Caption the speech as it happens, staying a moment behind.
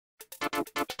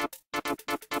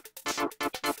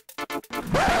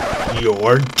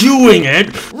You're doing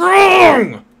it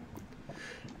wrong!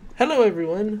 Hello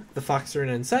everyone,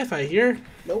 TheFoxern and Sci-Fi here.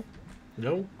 Nope.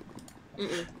 No?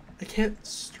 Mm-mm. I can't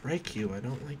strike you, I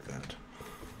don't like that.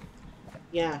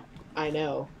 Yeah, I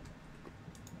know.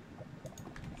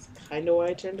 That's kind of why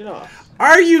I turned it off.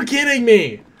 Are you kidding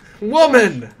me?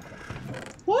 Woman!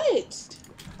 What?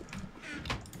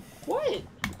 What?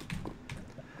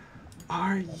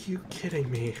 Are you kidding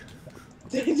me?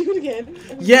 Did I do it again?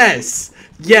 Yes!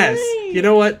 Yes! Great. You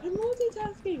know what? I'm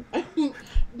multitasking.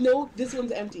 No, this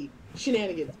one's empty.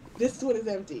 Shenanigans. This one is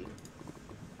empty.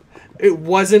 It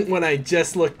wasn't when I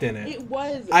just looked in it. It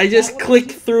was. I just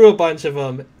clicked through a bunch of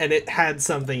them and it had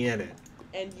something in it.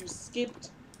 And you skipped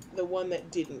the one that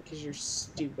didn't because you're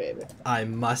stupid. I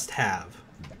must have.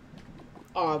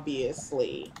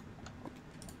 Obviously.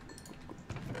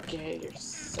 Okay, you're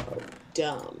so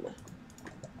dumb.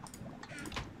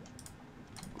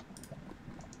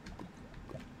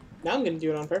 Now I'm gonna do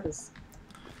it on purpose.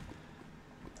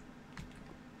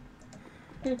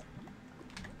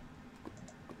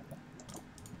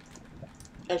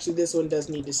 Actually, this one does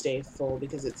need to stay full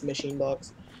because it's machine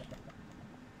blocks.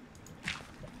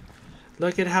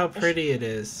 Look at how pretty it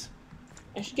is.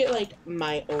 I should get, like,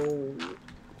 my own.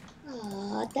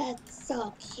 Oh, that's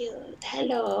so cute.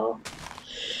 Hello.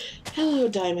 Hello,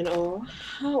 Diamond O.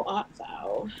 How art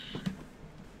thou?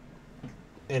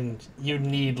 And you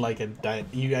need like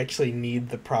you actually need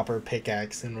the proper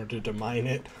pickaxe in order to mine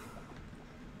it.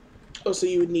 Oh, so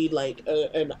you would need like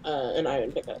an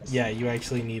iron pickaxe. Yeah, you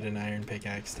actually need an iron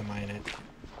pickaxe to mine it.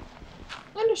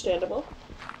 Understandable.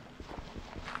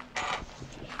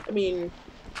 I mean,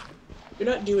 you're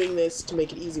not doing this to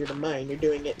make it easier to mine. You're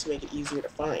doing it to make it easier to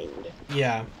find.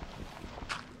 Yeah.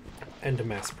 And to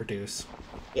mass produce.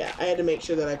 Yeah, I had to make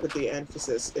sure that I put the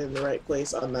emphasis in the right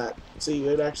place on that, so you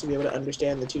would actually be able to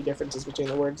understand the two differences between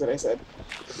the words that I said.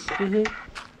 Mm-hmm.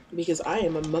 Because I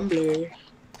am a mumbler.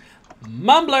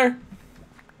 Mumbler!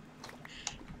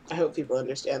 I hope people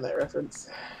understand that reference.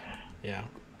 Yeah.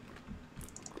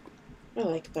 I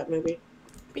like that movie.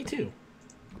 Me too.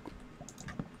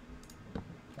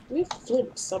 We have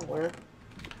flint somewhere.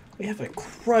 We have a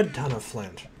crud ton of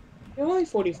flint. You're only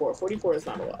 44. 44 is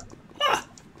not a lot. Ah!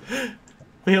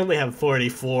 We only have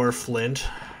 44 flint.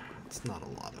 It's not a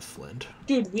lot of flint.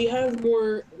 Dude, we have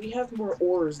more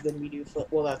ores than we do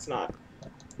flint. Well, that's not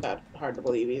that hard to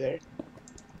believe either.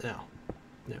 No.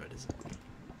 No, it isn't.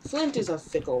 Flint is a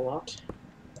fickle lot.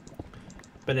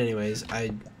 But anyways,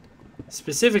 I'm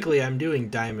doing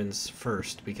diamonds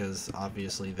first because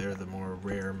obviously they're the more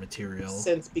rare material.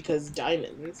 Because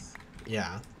diamonds.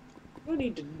 Yeah. No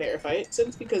need to verify it.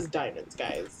 Because diamonds,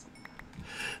 guys.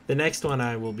 The next one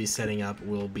I will be setting up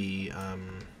will be,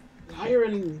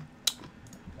 Iron.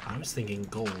 I was thinking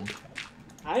gold.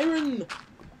 Iron.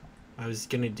 I was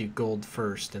gonna do gold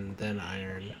first and then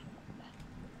iron.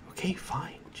 Okay,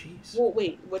 fine. Jeez. Well,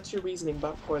 wait. What's your reasoning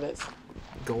for this?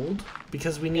 Gold?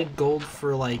 Because we need gold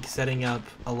for, like, setting up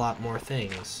a lot more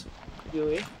things. Do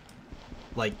we?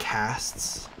 Like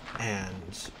casts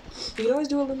and... You can always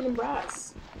do aluminum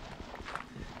brass.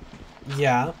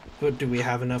 Yeah, but do we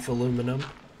have enough aluminum?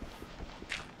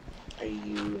 Are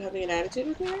you having an attitude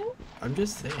with me right now? I'm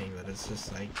just saying that it's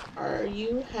just like... Are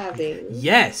you having...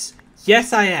 Yes!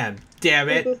 Yes, I am! Damn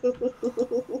it!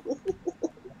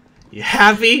 You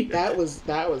happy? That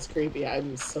was creepy.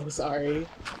 I'm so sorry.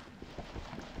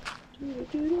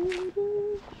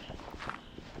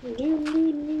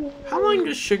 How long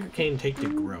does sugarcane take to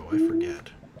grow? I forget.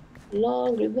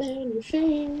 Longer than your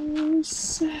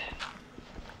face.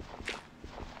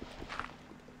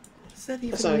 What's that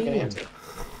even That's not mean? an answer.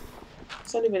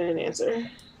 It's not even an answer.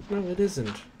 No, it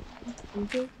isn't.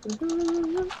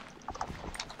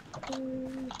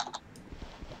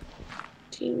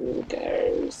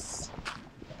 Tinkers.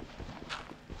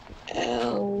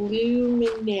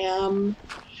 Aluminum.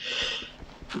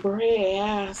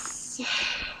 Brass.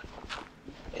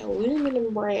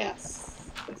 Aluminum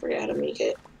brass. I forgot how to make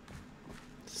it.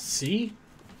 See?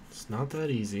 It's not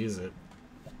that easy, is it?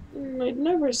 I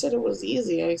never said it was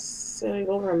easy. I said I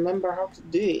don't remember how to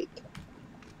do it.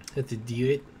 Have to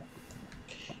do it?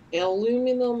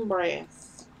 Aluminum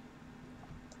brass.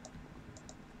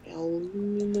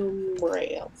 Aluminum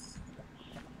brass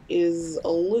is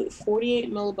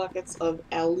 48 millibuckets of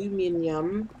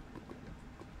aluminium.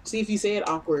 See, if you say it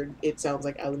awkward, it sounds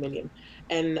like aluminium.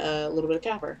 And a little bit of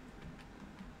copper.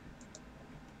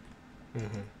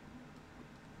 Mm-hmm.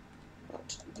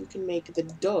 But you can make the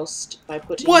dust by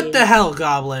putting What the hell,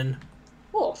 Goblin?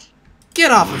 Oh.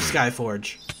 Get off of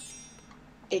Skyforge.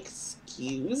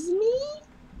 Excuse me?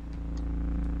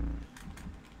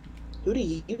 Who do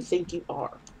you think you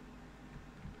are?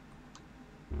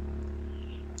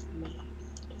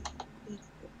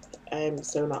 I'm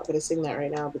so not going to sing that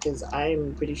right now because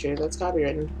I'm pretty sure that's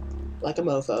copywritten. Like a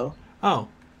mofo. Oh,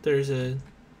 there's a...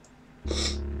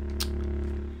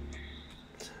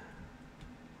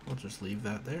 I'll just leave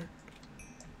that there.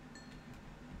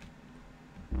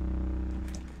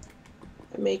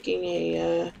 I'm making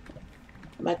a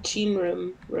machine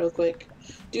room real quick.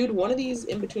 Dude, one of these,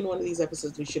 in between one of these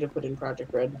episodes, we should have put in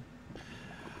Project Red.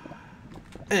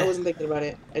 I wasn't thinking about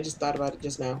it. I just thought about it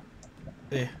just now.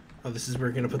 Oh, this is where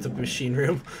we're gonna put the machine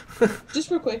room. Just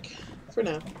real quick, for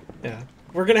now. Yeah,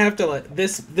 we're gonna have to let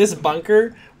this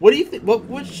bunker. What do you think?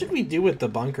 What should we do with the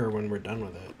bunker when we're done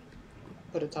with it?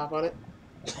 Put a top on it.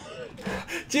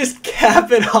 Just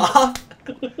cap it off.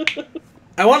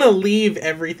 I want to leave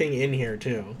everything in here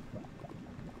too.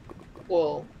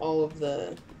 Well, all of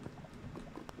the...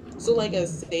 So like a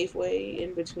safe way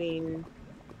in between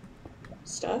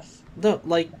stuff? No,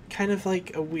 like kind of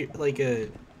like a weird, like a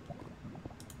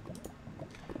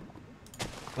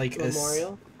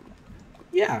Memorial?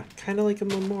 Yeah, kind of like a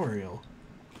memorial,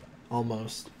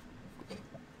 almost.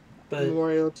 But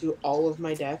Memorial to all of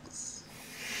my deaths.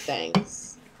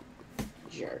 Thanks,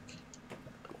 jerk.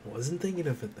 Wasn't thinking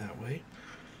of it that way.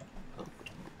 Oh.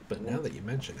 But now that you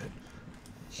mention it.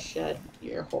 Shut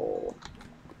your hole.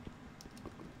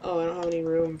 Oh, I don't have any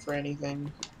room for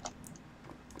anything.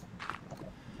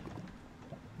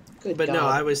 Good But God. no,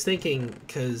 I was thinking,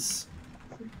 because...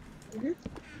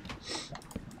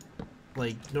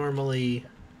 Like, normally,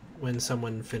 when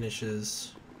someone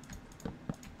finishes,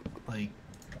 like,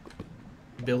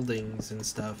 buildings and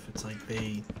stuff, it's like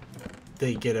they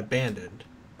get abandoned.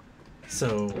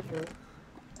 So,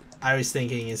 I was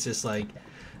thinking it's just like,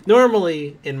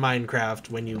 normally in Minecraft,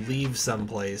 when you leave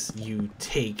someplace, you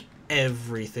take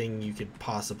everything you could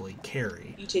possibly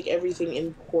carry. You take everything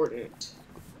important.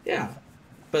 Yeah.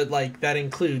 But, like, that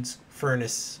includes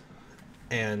furnace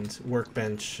and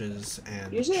workbenches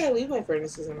and... Usually I leave my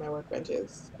furnaces and my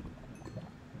workbenches.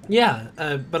 Yeah,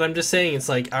 but I'm just saying, it's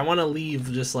like, I want to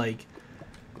leave just, like,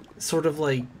 sort of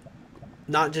like,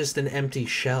 not just an empty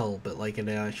shell, but like an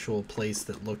actual place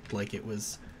that looked like it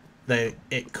was, that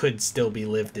it could still be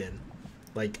lived in.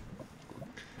 Like...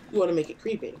 You want to make it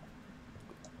creepy?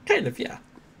 Kind of, yeah.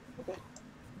 Okay.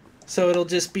 So it'll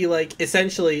just be like,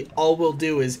 essentially, all we'll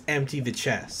do is empty the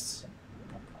chests.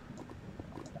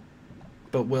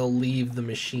 But we'll leave the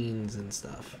machines and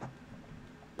stuff.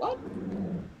 What?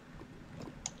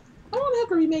 I don't have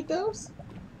to remake those.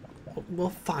 Well,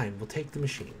 fine. We'll take the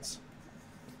machines.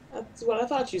 That's what I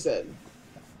thought you said.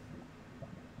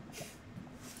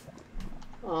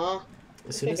 Aw.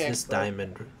 As soon as this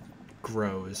diamond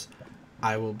grows,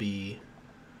 I will be...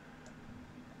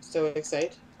 So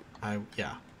excited.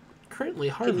 Yeah. Currently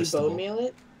harvestable. Can you bone meal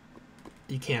it?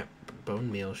 You can't bone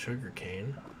meal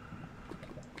sugarcane.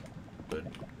 But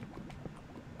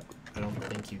I don't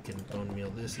think you can bone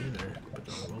meal this either. But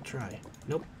I will try.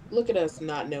 Nope. Look at us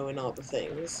not knowing all the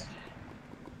things.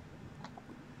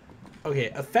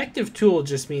 Okay, effective tool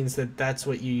just means that that's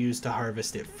what you use to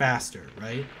harvest it faster,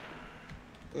 right?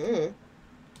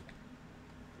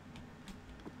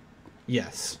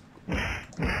 Yes.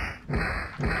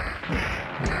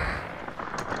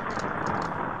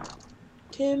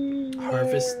 Timber.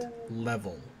 Harvest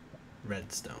level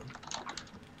redstone.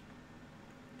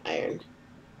 Iron.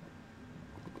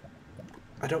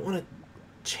 I don't want to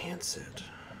chance it.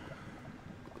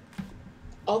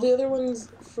 All the other ones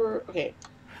for... Okay.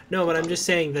 No, but I'm just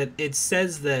saying that it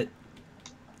says that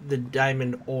the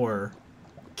diamond ore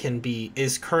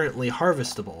is currently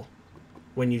harvestable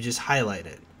when you just highlight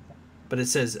it. But it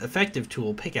says effective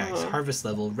tool, pickaxe, harvest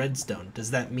level, redstone. Does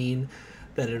that mean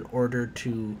that in order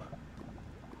to,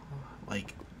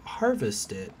 like,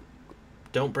 harvest it,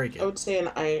 don't break it? I would say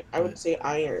I would say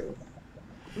iron.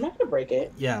 I'm not gonna break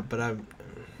it. Yeah, but I'm...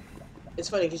 It's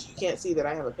funny because you can't see that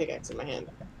I have a pickaxe in my hand.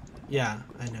 Yeah,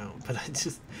 I know, but I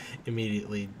just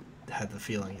immediately had the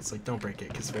feeling. It's like, don't break it,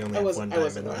 because we only have one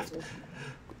diamond left.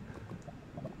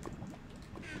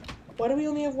 Why do we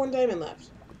only have one diamond left?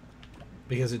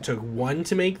 Because it took one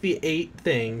to make the 8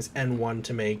 things, and one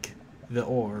to make the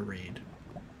ore reed.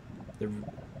 The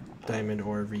diamond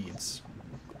ore reeds.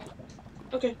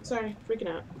 Okay, sorry, freaking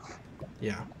out.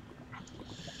 Yeah.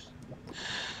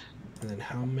 And then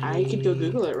how many... I could go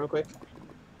Google it real quick.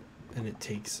 And it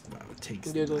takes... Wow, it takes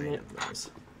Googling 9 it. of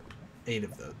those. 8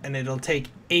 of those. And it'll take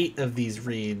 8 of these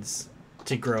reeds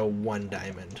to grow 1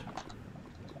 diamond.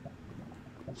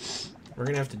 We're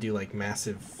gonna have to do, like,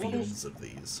 massive fields of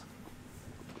these.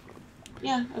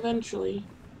 Yeah, eventually.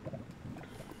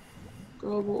 Grow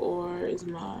Growable ore is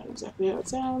not exactly how it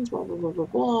sounds. Blah blah blah blah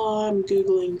blah. I'm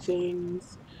googling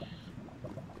things.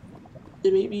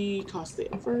 It may be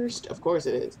costly at first, of course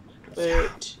it is, Yeah.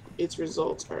 but its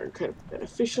results are incredibly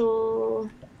beneficial.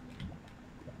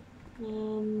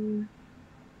 You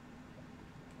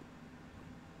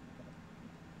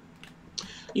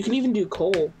can even do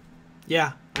coal.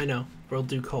 Yeah, I know. We'll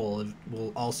do coal.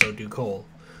 We'll also do coal.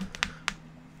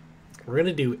 We're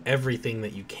gonna do everything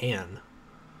that you can.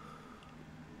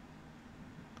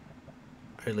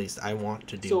 Or at least I want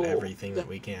to do everything that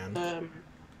we can.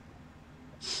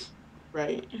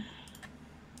 Right.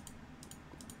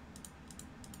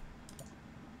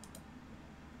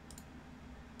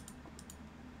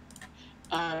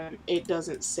 It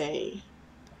doesn't say.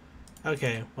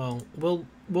 Okay, well,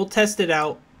 we'll test it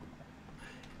out.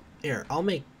 Here, I'll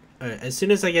make as soon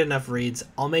as I get enough reads,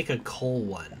 I'll make a coal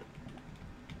one.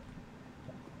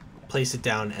 Place it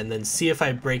down and then see if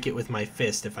I break it with my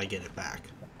fist if I get it back.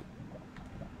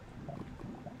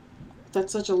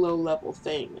 That's such a low level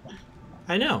thing.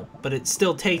 I know, but it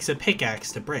still takes a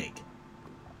pickaxe to break.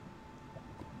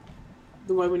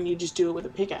 Then why wouldn't you just do it with a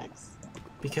pickaxe?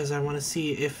 Because I want to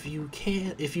see if you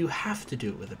have to do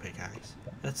it with a pickaxe.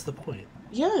 That's the point.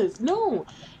 Yes, no.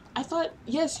 I thought,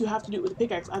 yes, you have to do it with a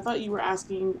pickaxe. I thought you were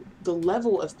asking the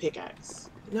level of pickaxe.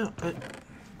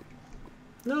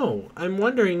 No, I'm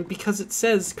wondering because it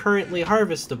says currently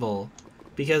harvestable.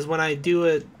 Because when I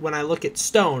look at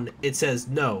stone, it says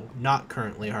no, not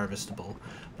currently harvestable.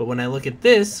 But when I look at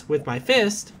this with my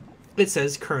fist, it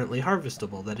says currently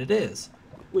harvestable, that it is.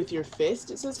 With your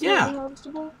fist, it says currently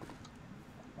harvestable?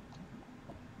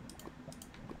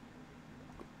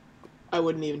 I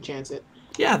wouldn't even chance it.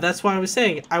 Yeah, that's why I was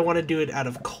saying I want to do it out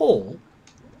of coal.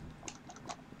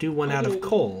 Do one out of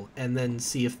coal, and then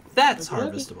see if that's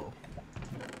harvestable.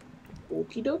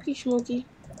 Okie dokie, schmokey.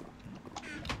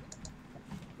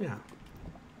 Yeah.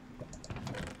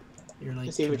 You're like,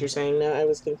 I see what you're saying now. I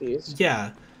was confused.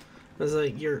 Yeah. I was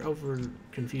like, you're over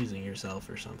confusing yourself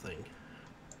or something.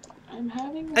 I'm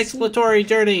having exploratory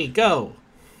journey, go!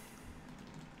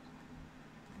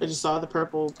 I just saw the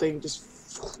purple thing just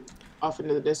off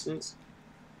into the distance.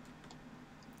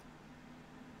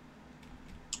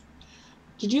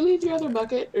 Did you leave your other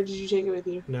bucket, or did you take it with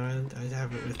you? No, I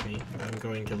have it with me. I'm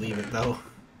going to leave it, though.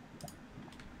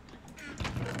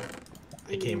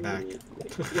 I came back.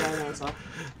 Yeah, I know, I saw.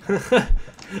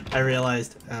 I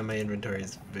realized my inventory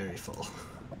is very full.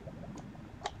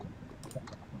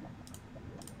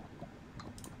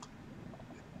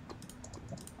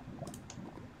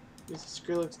 There's a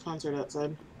Skrillex concert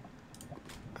outside.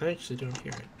 I actually don't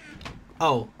hear it.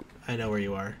 Oh, I know where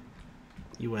you are.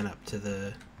 You went up to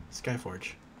the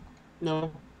Skyforge.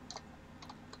 No.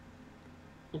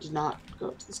 I did not go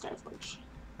up to the Skyforge.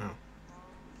 Oh.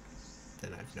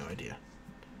 Then I have no idea.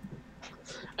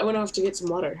 I went off to get some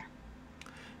water.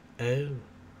 Oh.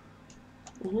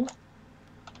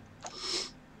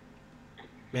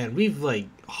 Man, we've like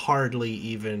hardly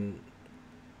even...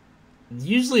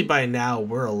 Usually by now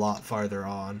we're a lot farther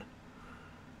on.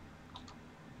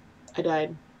 I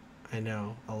died. I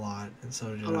know, a lot. And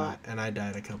so did I. And I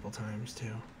died a couple times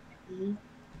too.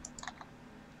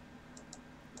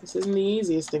 This isn't the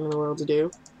easiest thing in the world to do.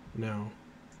 No.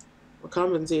 We're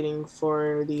compensating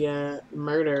for the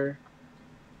murder.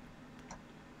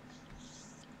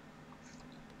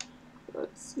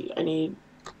 Let's see. I need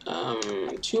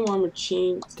 2 more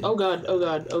machines. Oh god, oh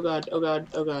god, oh god, oh god,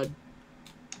 oh god.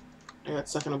 I got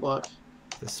stuck in a block.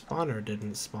 The spawner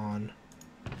didn't spawn.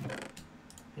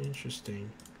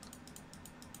 Interesting.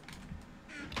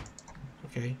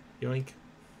 Okay, yoink.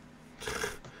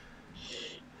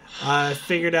 I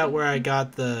figured out where I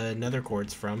got the nether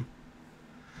quartz from.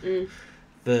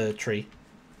 The tree.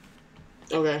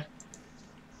 Okay.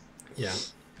 Yeah.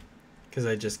 Because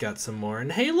I just got some more.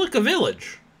 And hey, look, a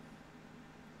village!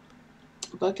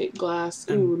 Bucket glass.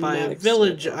 And by a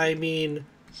village, I mean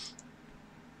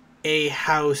a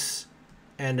house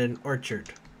and an orchard.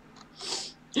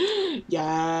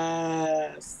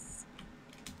 Yes.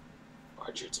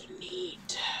 Orchards are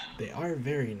neat. They are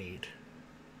very neat.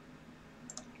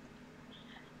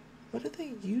 What are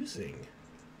they using?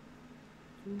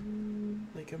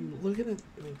 Like, I'm looking at,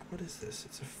 like, what is this?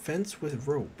 It's a fence with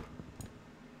rope.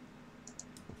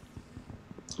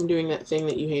 I'm doing that thing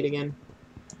that you hate again.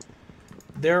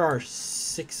 There are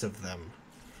 6 of them.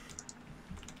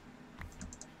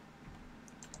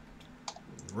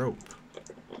 Rope.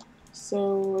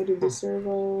 So I did the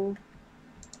servo,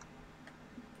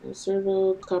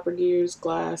 copper gears,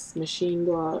 glass, machine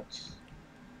block,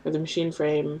 or the machine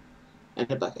frame,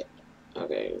 and a bucket.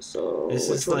 Okay, so This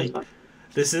is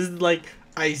like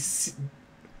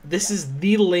This is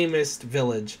the lamest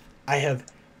village I have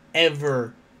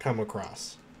ever come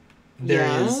across.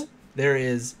 Yeah. There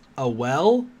is a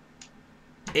well,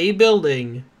 a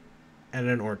building, and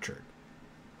an orchard.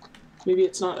 Maybe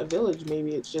it's not a village.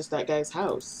 Maybe it's just that guy's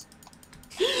house.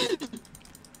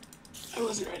 I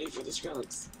wasn't ready for the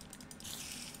Skrillex.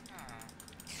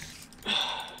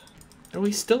 Oh,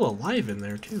 he's still alive in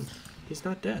there, too. He's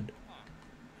not dead.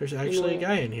 There's actually a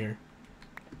guy in here.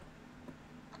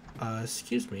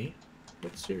 Excuse me.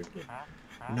 What's your...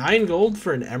 9 gold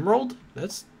for an emerald?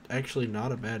 That's actually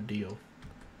not a bad deal.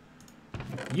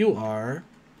 You are...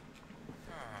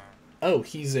 Oh,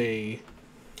 he's a...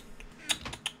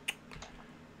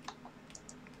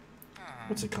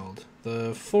 What's it called?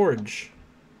 The Forge.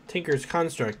 Tinker's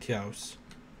Construct House.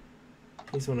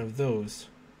 He's one of those.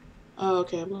 Oh,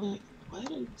 okay. I'm like, what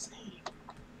are you saying?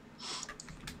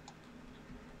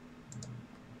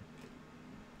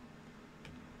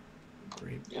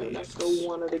 Grape, Let's go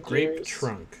one of the grape gears.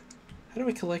 trunk. How do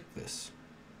I collect this?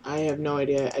 I have no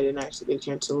idea. I didn't actually get a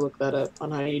chance to look that up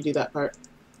on how you do that part.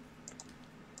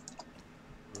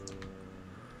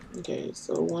 Okay,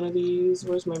 so one of these.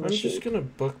 Where's my machine? I'm just gonna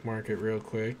bookmark it real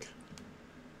quick.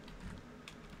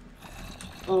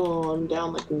 Oh, I'm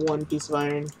down like 1 piece of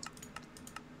iron.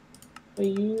 I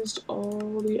used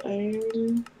all the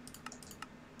iron.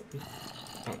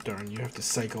 Oh darn, you have to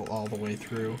cycle all the way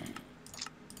through.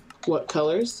 What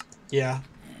colors? Yeah.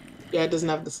 Yeah, it doesn't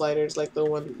have the sliders like the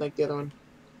other one.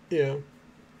 Yeah.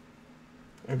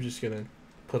 I'm just gonna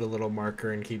put a little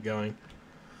marker and keep going.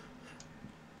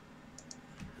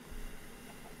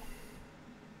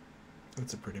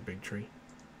 That's a pretty big tree.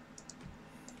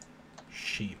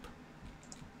 Sheep.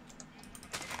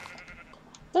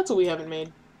 That's what we haven't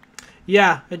made.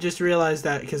 Yeah, I just realized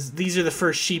that because these are the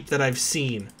first sheep that I've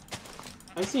seen.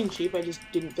 I've seen sheep, I just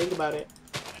didn't think about it.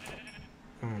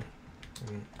 Oh.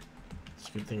 It's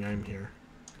a good thing I'm here.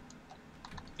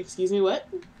 Excuse me, what?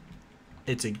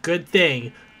 It's a good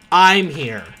thing I'm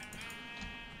here.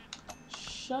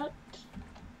 Shut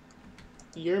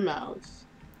your mouth.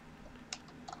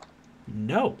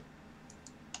 No.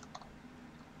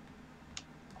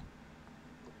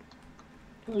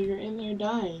 Oh, you're in there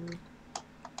dying.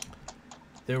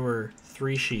 There were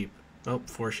 3 sheep. Oh,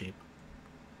 4 sheep.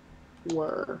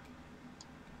 Were.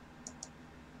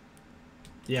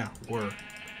 Yeah, were.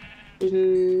 There's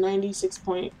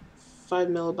 96.5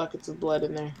 millibuckets of blood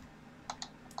in there.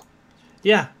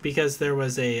 Yeah, because there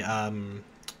was a,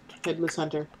 Headless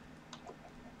hunter.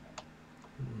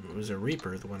 It was a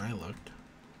reaper, the one I looked.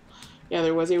 Yeah,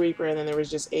 there was a reaper and then there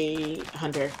was just a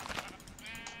hunter.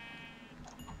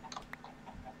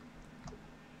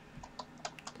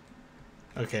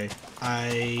 Okay,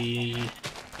 I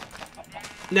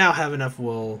now have enough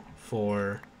wool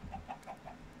for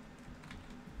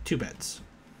 2 beds.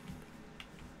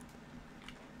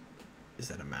 Is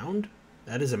that a mound?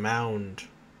 That is a mound.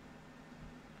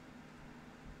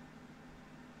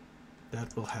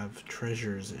 That will have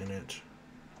treasures in it.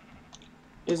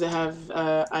 Does it have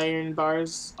iron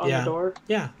bars on the door?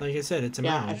 Yeah, like I said, it's a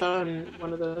mound. Yeah, I found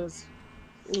one of those.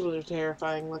 Those are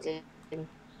terrifying looking.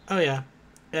 Oh yeah,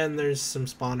 and there's some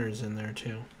spawners in there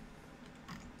too.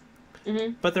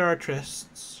 Mm-hmm. But there are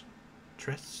chests.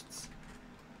 Chests.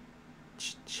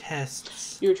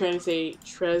 You were trying to say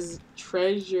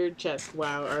treasure chest.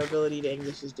 Wow, our ability to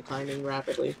English is declining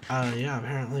rapidly. Yeah,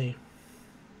 apparently.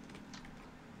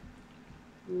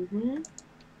 Mm-hmm.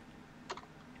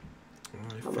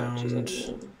 Well, I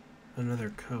found another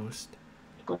coast.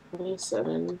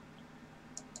 27.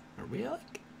 Are we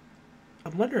like...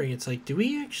 I'm wondering, it's like, are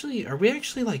we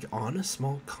actually like on a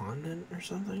small continent or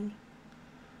something?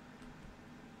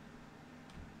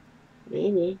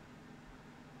 Maybe.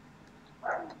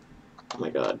 Oh my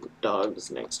god, dogs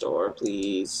next door,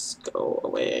 please go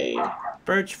away.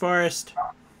 Birch forest.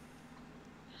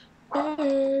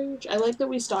 Birch. I like that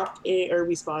we spawned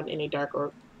in a dark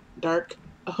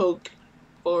oak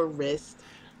forest.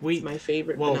 It's my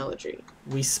favorite vanilla tree.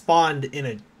 We spawned in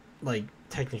a, like,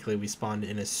 technically we spawned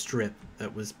in a strip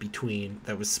that was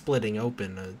splitting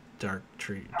open a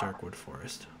darkwood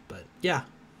forest. But yeah.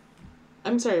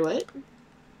 I'm sorry, what?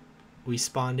 We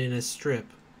spawned in a strip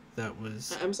that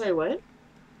was... I'm sorry, what?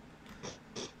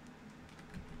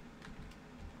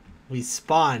 We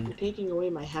spawned... You're taking away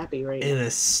my happy right in now.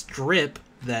 a strip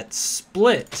that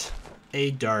split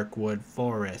a darkwood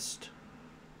forest.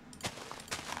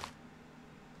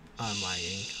 I'm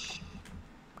lying.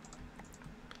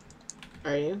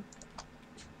 Are you?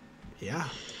 Yeah.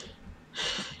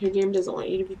 Your game doesn't want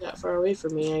you to be that far away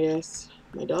from me, I guess.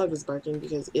 My dog is barking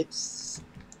because it's...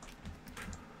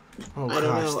 Oh I don't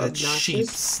gosh, know, that sheep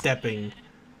obnoxious? stepping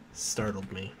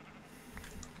startled me.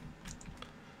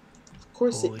 Of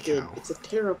course Holy it did. cow. It's a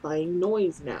terrifying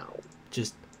noise now.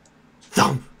 Just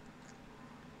thump!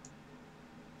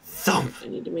 Thump! I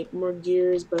need to make more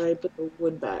gears, but I put the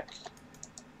wood back.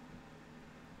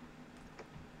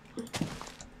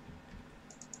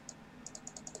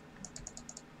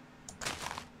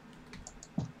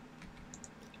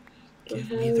 Give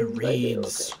me the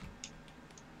reeds.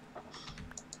 Okay.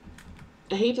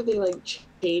 I hate that they like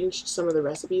changed some of the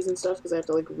recipes and stuff because I have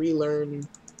to like relearn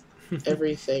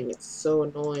everything. It's so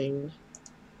annoying.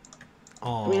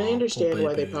 Aww, I mean, I understand poor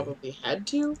why they baby. probably had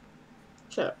to.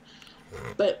 Shut up.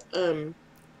 But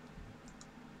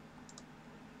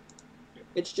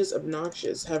it's just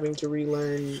obnoxious having to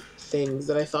relearn things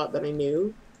that I thought that I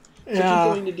knew. So I keep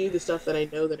going to do the stuff that I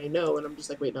know, and I'm just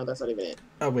like, wait, no, that's not even it.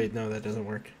 Oh wait, no, that doesn't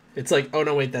work. It's like, oh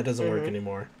no, wait, that doesn't work Mm-hmm.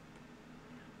 anymore.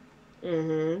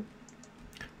 Mm-hmm.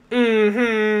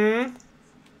 Mm-hmm.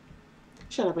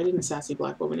 Shut up, I didn't sassy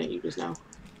black woman at you just now.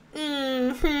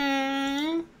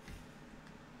 Mm-hmm.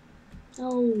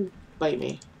 Oh, bite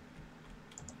me.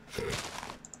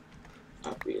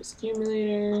 Obvious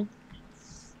accumulator.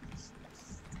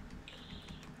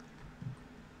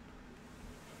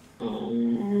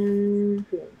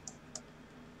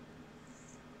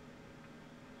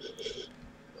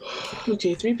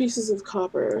 Okay, 3 pieces of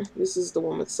copper. This is the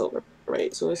one with silver,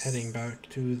 right? So it's Heading back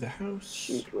to the house.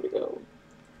 Shoot, where'd it go?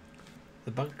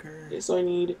 The bunker. Okay, so I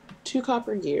need 2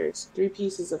 copper gears, 3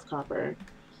 pieces of copper,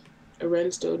 a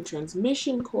redstone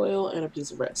transmission coil, and a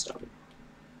piece of redstone.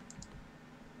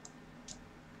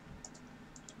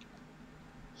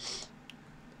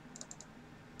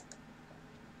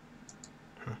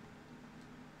 Huh.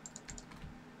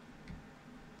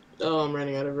 Oh, I'm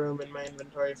running out of room in my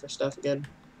inventory for stuff again.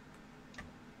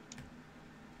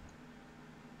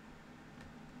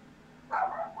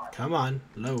 Come on,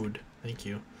 load. Thank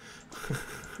you.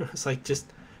 It's like,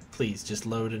 please, just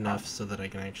load enough so that I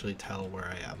can actually tell where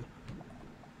I am.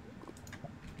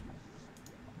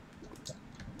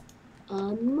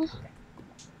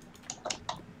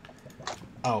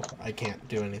 Oh, I can't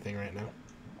do anything right now.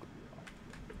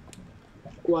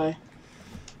 Why?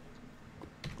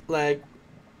 Lag.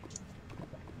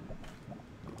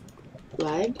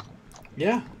 Lag?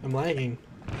 Yeah, I'm lagging.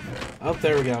 Oh,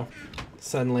 there we go.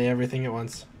 Suddenly everything at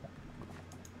once.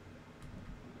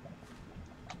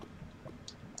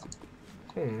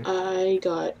 I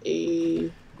got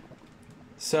a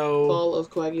ball of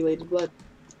coagulated blood.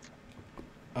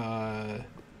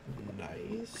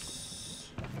 Nice.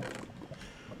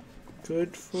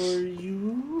 Good for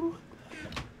you.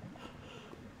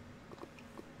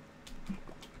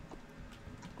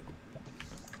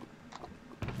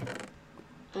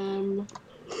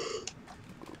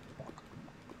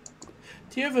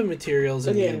 Do you have a materials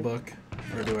and you book,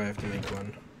 or do I have to make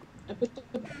one?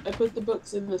 I put the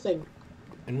books in the thing.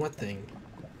 In what thing?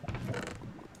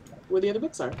 Where the other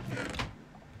books are.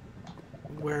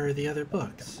 Where are the other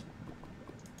books?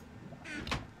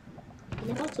 In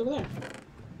the box over there.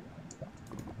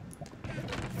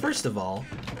 First of all,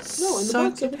 no, in the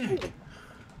box over there.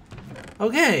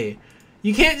 Okay,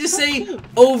 you can't just say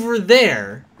over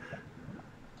there.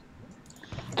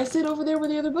 I said over there where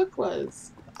the other book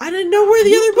was. I didn't know where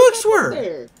the other books were.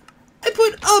 There. I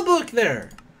put a book there.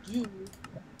 You.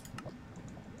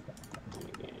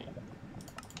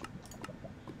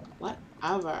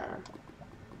 Whatever.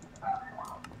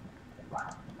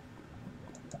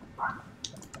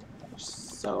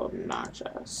 So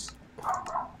obnoxious.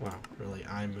 Wow, really,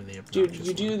 I'm the obnoxious Dude, you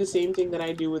one. do the same thing that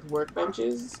I do with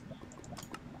workbenches,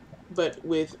 but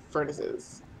with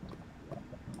furnaces.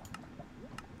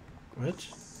 What?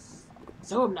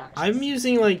 So obnoxious. I'm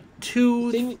using like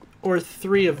 2 or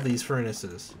 3 of these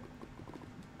furnaces.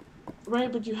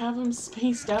 Right, but you have them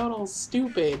spaced out all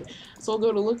stupid. So I'll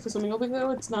go to look for something. I'll be like,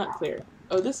 oh, it's not clear.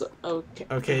 Oh, this. Okay.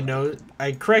 Okay, no.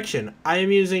 Correction. I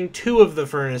am using 2 of the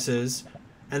furnaces,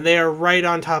 and they are right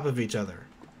on top of each other.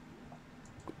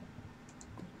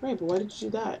 Right, but why did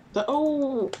you do that?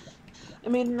 Oh! I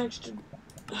made an extra.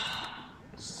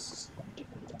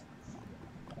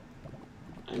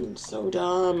 I'm so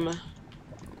dumb.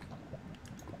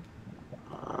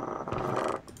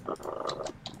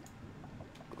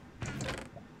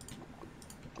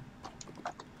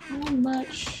 How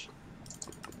much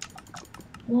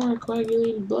more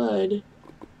coagulated blood?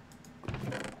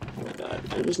 Oh my god,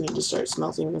 I just need to start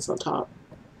smelting this on top.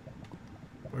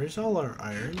 Where's all our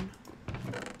iron?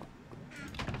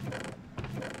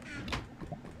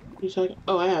 You talking?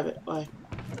 Oh, I have it. Why?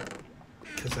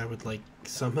 Because I would like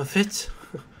some of it.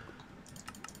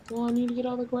 Well, I need to get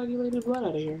all the coagulated blood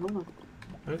out of here. Hold on.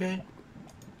 Okay.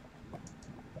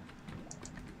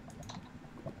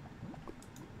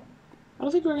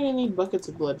 don't think we're gonna need buckets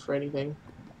of blood for anything.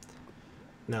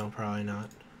 No, probably not.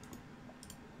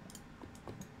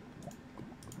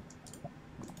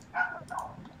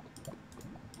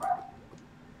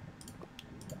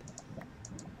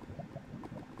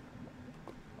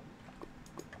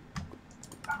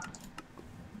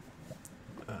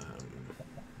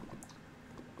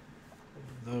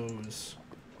 Those.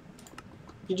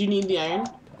 Did you need the iron?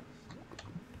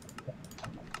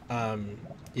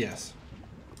 Yes.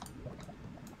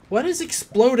 What is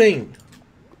exploding?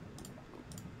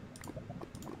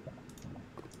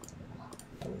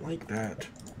 Don't like that.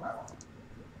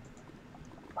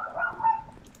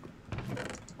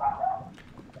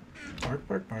 Bark,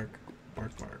 bark, bark.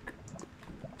 Bark, bark.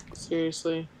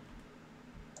 Seriously.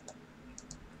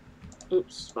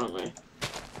 Oops, wrong way.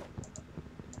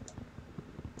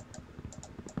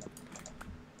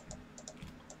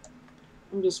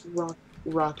 I'm just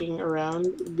walking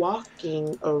around. Rock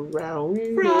you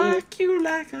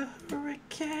like a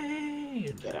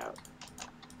hurricane. Get out.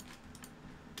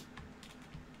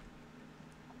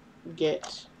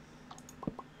 Get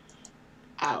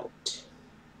out.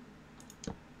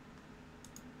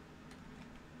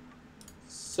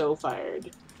 So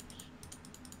fired.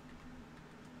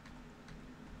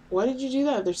 Why did you do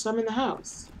that? There's some in the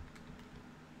house.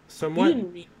 Somewhat.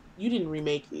 You didn't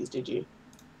remake these, did you?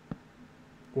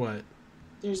 What?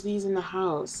 There's these in the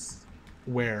house.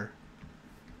 Where?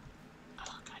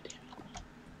 Oh, goddamn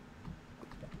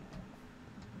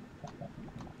it.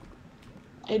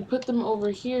 I'd put them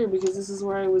over here because this is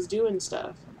where I was doing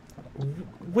stuff.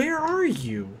 Where are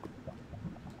you?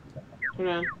 Turn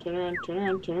around, turn around, turn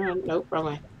around, turn around. Nope, wrong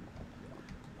way.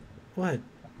 What?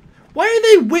 Why are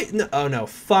they no, oh no,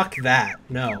 fuck that.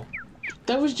 No.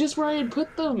 That was just where I had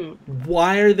put them.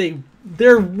 Why are they...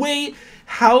 They're way...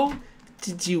 How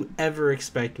did you ever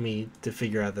expect me to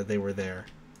figure out that they were there?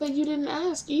 That you didn't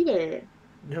ask either.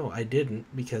 No, I didn't,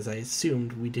 because I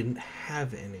assumed we didn't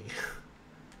have any.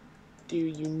 Do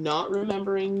you not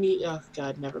remembering me? Oh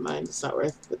god, never mind. It's not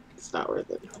worth it. It's not worth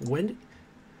it. When?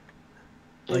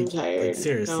 I'm tired. Like,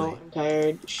 seriously. No, I'm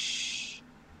tired. Shh.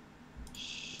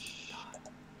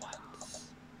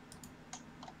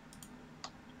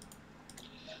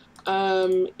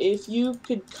 If you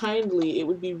could kindly, it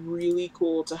would be really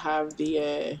cool to have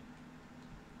the,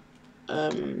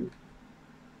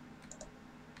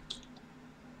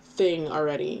 thing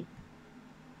already.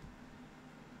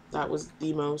 That was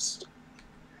the most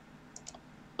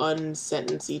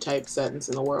unsentencey type sentence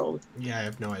in the world. Yeah, I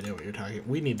have no idea what you're talking.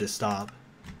 We need to stop.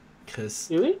 Cause...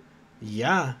 Do we?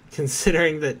 Yeah,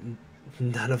 considering that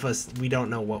none of us, we don't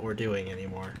know what we're doing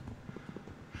anymore.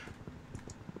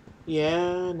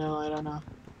 Yeah, no, I don't know.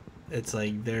 It's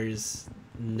like there's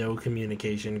no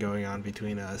communication going on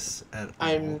between us at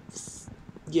all.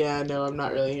 Yeah, no, I'm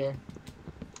not really here.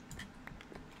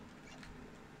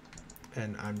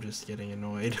 And I'm just getting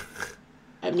annoyed.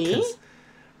 At me?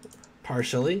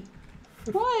 Partially.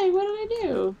 Why? What did I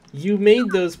do? You made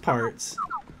those parts,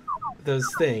 those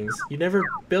things. You never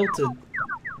built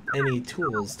any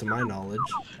tools, to my knowledge.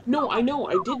 No, I know,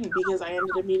 I didn't because I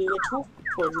ended up needing a tool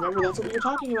forge. Remember, that's what we were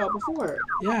talking about before.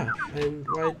 Yeah, and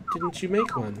why didn't you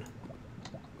make one?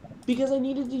 Because I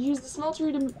needed to use the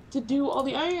smeltery to do all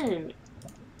the iron.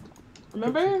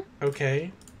 Remember?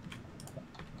 Okay.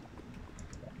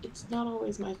 It's not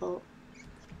always my fault.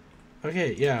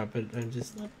 Okay, yeah, but I'm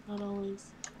just... Not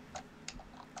always.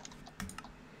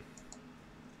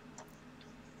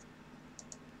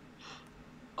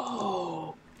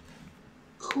 Oh.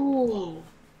 Cool.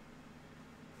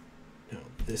 No,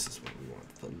 this is what we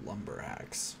want. The lumber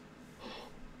axe.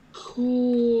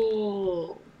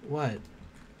 Cool. What?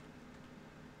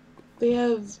 They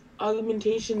have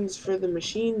augmentations for the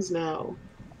machines now.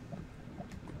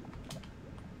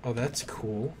 Oh, that's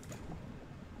cool.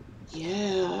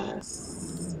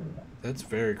 Yes. That's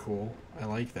very cool. I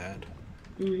like that.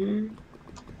 Mm-hmm.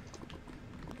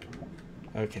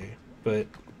 Okay, but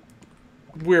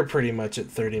we're pretty much at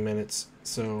 30 minutes,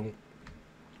 so...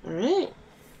 Alright.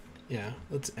 Yeah,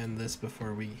 let's end this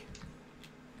before we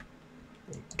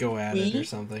go at it or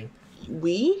something.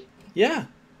 We? Yeah,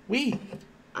 we.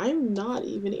 I'm not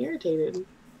even irritated.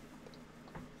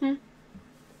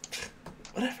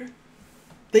 Whatever.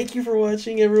 Thank you for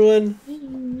watching,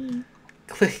 everyone.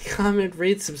 Click, comment,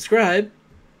 rate, subscribe.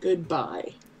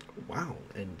 Goodbye. Wow,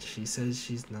 and she says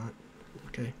she's not...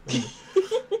 Okay.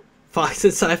 Fox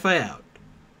and Sci-Fi out.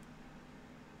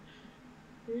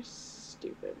 You're